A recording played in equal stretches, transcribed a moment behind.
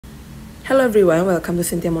Hello everyone, welcome to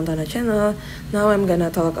Cynthia Montana channel. Now I'm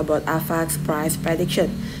gonna talk about Avax price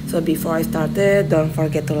prediction. So before I started, don't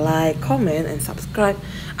forget to like, comment, and subscribe.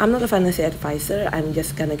 I'm not a financial advisor, I'm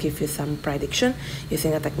just gonna give you some prediction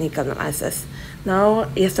using a technical analysis. Now,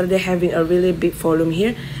 yesterday having a really big volume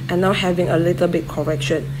here, and now having a little bit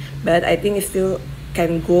correction. But I think it still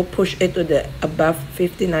can go push it to the above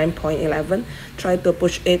 59.11, try to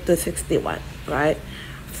push it to 61, right?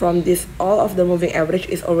 From this, all of the moving average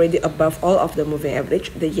is already above all of the moving average.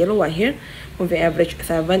 The yellow one here, moving average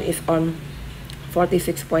 7 is on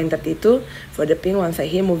 46.32. For the pink one side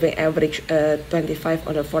here, moving average 25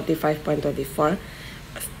 on the 45.24.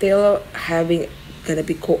 Still having gonna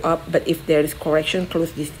be go up, but if there is correction,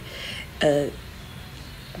 close this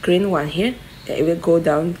green one here, then it will go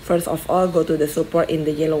down. First of all, go to the support in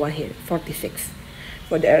the yellow one here, 46.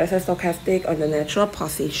 For the RSI stochastic on the natural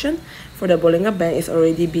position, for the Bollinger Band is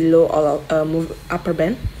already below all of upper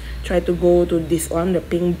band. Try to go to this one, the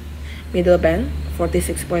pink middle band,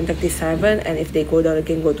 46.37, and if they go down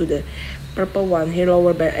again, go to the purple one here,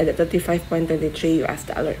 lower band at 35.23 US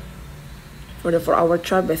dollar. For the 4-hour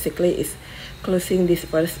chart, basically is closing this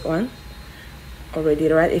first one already,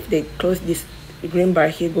 right? If they close this green bar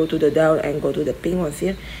here, go to the down and go to the pink ones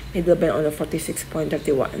here, middle band on the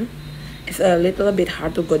 46.31. It's a little bit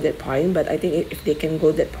hard to go that point, but I think if they can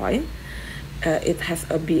go that point, it has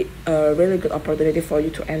a really good opportunity for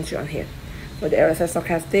you to enter on here. For the RSI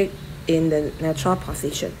stochastic in the natural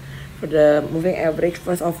position, for the moving average,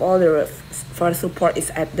 first of all, the first support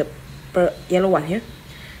is at the yellow one here,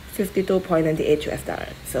 52.98 US dollar.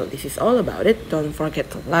 So this is all about it. Don't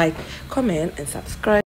forget to like, comment, and subscribe.